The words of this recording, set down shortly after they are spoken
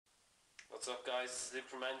What's up guys, this is Luke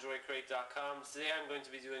from AndroidCrate.com. Today I'm going to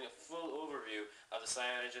be doing a full overview of the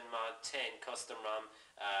CyanogenMod 10 custom ROM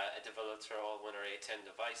developed for AllWinner A10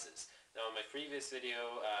 devices. Now in my previous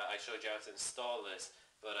video I showed you how to install this,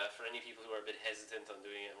 but for any people who are a bit hesitant on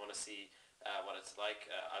doing it and want to see what it's like,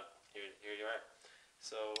 here you are.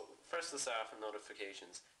 So first let's start off with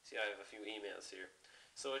notifications. See, I have a few emails here.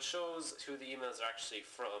 So it shows who the emails are actually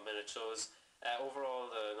from, and it shows overall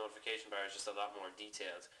the notification bar is just a lot more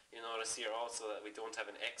detailed. You'll notice here also that we don't have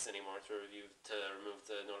an X anymore to remove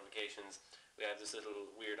the notifications. We have this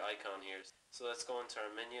little weird icon here. So let's go into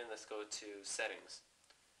our menu and let's go to settings.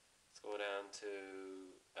 Let's go down to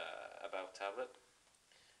about tablet.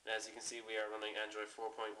 And as you can see, we are running Android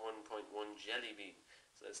 4.1.1 Jelly Bean.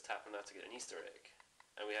 So let's tap on that to get an Easter egg.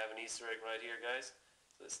 And we have an Easter egg right here, guys.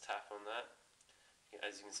 So let's tap on that.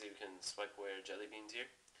 As you can see, we can swipe away our jelly beans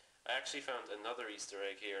here. I actually found another Easter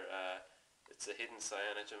egg here. It's a hidden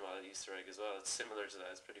CyanogenMod Easter egg as well. It's similar to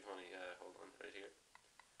that. It's pretty funny. Hold on, right here.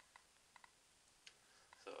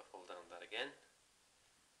 So hold down that again.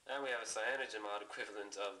 And we have a CyanogenMod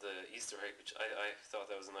equivalent of the Easter egg, which I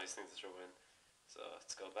thought that was a nice thing to throw in. So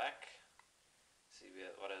let's go back. See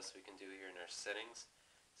what else we can do here in our settings.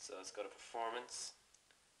 So let's go to Performance.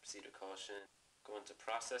 Proceed with caution. Go into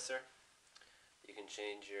Processor. You can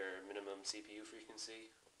change your minimum CPU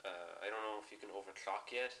frequency. I don't know if you can overclock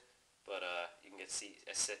yet, but you can get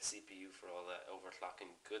a set CPU for all that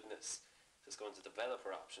overclocking goodness. Just go into Developer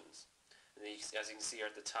Options. And then as you can see here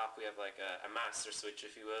at the top, we have like a master switch,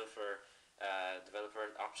 if you will, for developer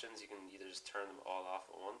options. You can either just turn them all off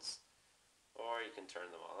at once, or you can turn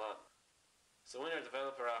them all on. So in our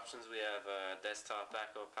developer options, we have desktop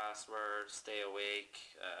backup password, stay awake,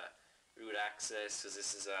 root access, because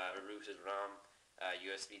this is a rooted ROM,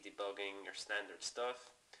 USB debugging, your standard stuff,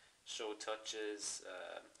 show touches,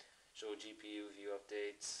 show GPU view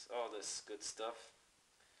updates, all this good stuff.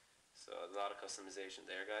 So a lot of customization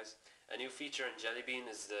there, guys. A new feature in Jelly Bean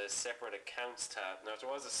is the separate accounts tab. Now there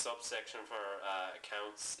was a subsection for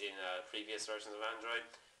accounts in previous versions of Android,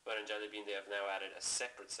 but in Jelly Bean they have now added a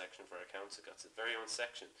separate section for accounts. It got its very own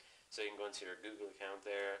section. So you can go into your Google account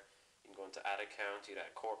there, you can go into add account, either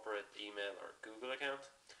add corporate, email, or Google account.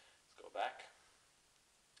 Let's go back.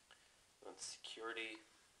 Go into security.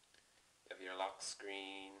 You have your lock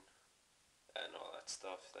screen and all that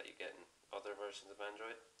stuff that you get in other versions of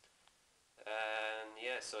Android. And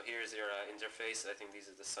yeah, so here's your interface. I think these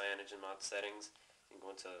are the CyanogenMod settings. You can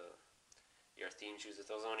go into your theme, choose it.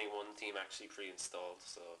 There's only one theme actually pre-installed,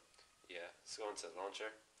 so yeah, let's go into the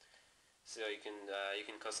launcher. So you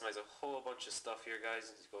can customize a whole bunch of stuff here, guys.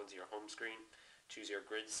 Just go into your home screen, choose your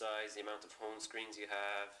grid size, the amount of home screens you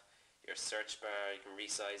have, your search bar. You can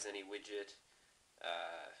resize any widget,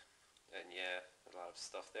 and yeah, a lot of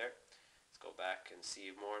stuff there. Let's go back and see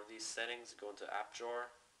more of these settings. Go into app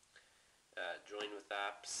drawer, join with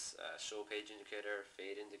apps, show page indicator,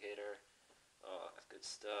 fade indicator, all that good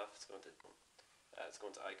stuff. Let's go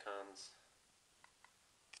into icons.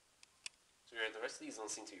 So yeah, the rest of these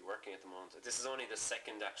don't seem to be working at the moment. This is only the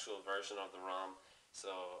second actual version of the ROM,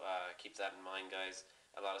 so keep that in mind, guys.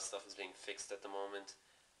 A lot of stuff is being fixed at the moment,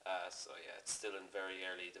 so yeah, it's still in very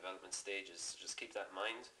early development stages, so just keep that in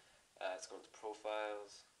mind. Let's go into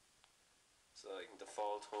profiles. So you can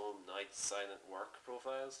default home, night, silent, work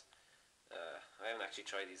profiles. I haven't actually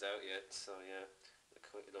tried these out yet, so yeah,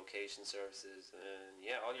 the location services, and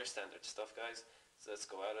yeah, all your standard stuff, guys. So let's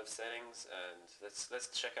go out of settings and let's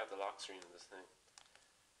check out the lock screen of this thing.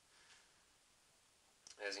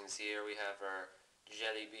 As you can see here, we have our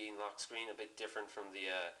Jelly Bean lock screen, a bit different from the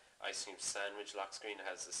ice cream sandwich lock screen. It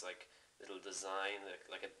has this like little design,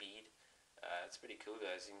 like a bead. It's pretty cool,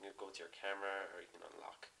 guys. You can go to your camera or you can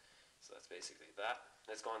unlock. So that's basically that.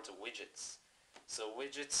 Let's go on to widgets. So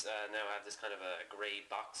widgets now have this kind of a grey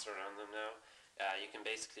box around them now. You can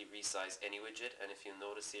basically resize any widget, and if you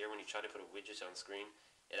notice here, when you try to put a widget on screen,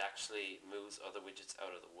 it actually moves other widgets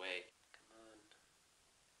out of the way. Come on.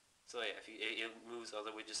 So yeah, it moves other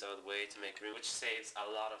widgets out of the way to make room, which saves a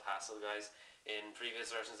lot of hassle, guys. In previous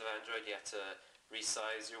versions of Android, you had to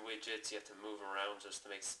resize your widgets, you have to move around just to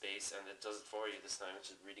make space, and it does it for you this time, which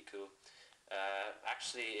is really cool.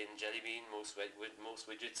 Actually, in Jelly Bean, most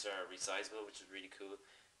widgets are resizable, which is really cool.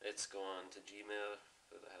 Let's go on to Gmail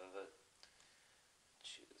for the hell of it.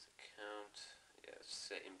 Choose account. Yeah, let's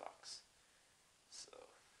say inbox. So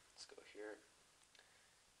let's go here,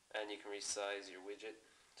 and you can resize your widget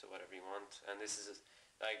to whatever you want. And this is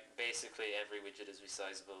like basically every widget is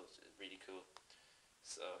resizable. It's really cool.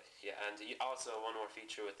 So yeah, and also one more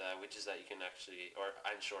feature with widgets that you can actually,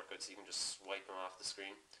 and shortcuts, you can just swipe them off the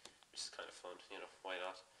screen, which is kind of fun. You know, why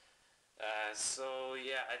not? So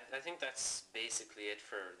yeah, I think that's basically it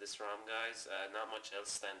for this ROM, guys. Not much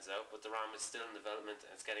else stands out, but the ROM is still in development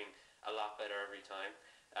and it's getting a lot better every time.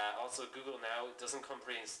 Also, Google Now doesn't come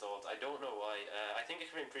pre-installed. I don't know why. I think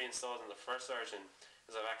it came pre-installed in the first version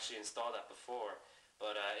because I've actually installed that before,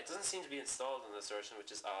 but it doesn't seem to be installed in this version,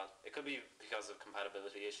 which is odd. It could be because of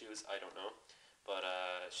compatibility issues. I don't know, but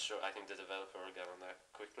sure, I think the developer will get on that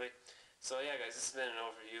quickly. So yeah, guys, this has been an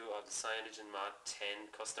overview of the CyanogenMod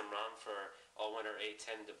 10 custom ROM for AllWinner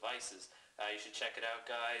A10 devices. You should check it out,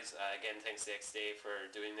 guys. Again, thanks to XDA for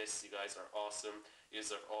doing this. You guys are awesome. You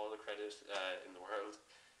deserve all the credit in the world.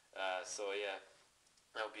 So yeah,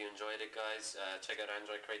 I hope you enjoyed it, guys. Check out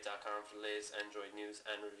AndroidCrate.com for the latest Android news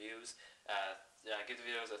and reviews. Yeah, give the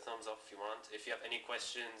videos a thumbs up if you want. If you have any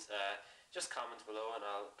questions, just comment below and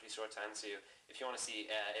I'll be sure to answer you. If you want to see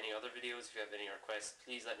any other videos, if you have any requests,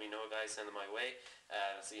 please let me know, guys. Send them my way.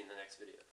 I'll see you in the next video.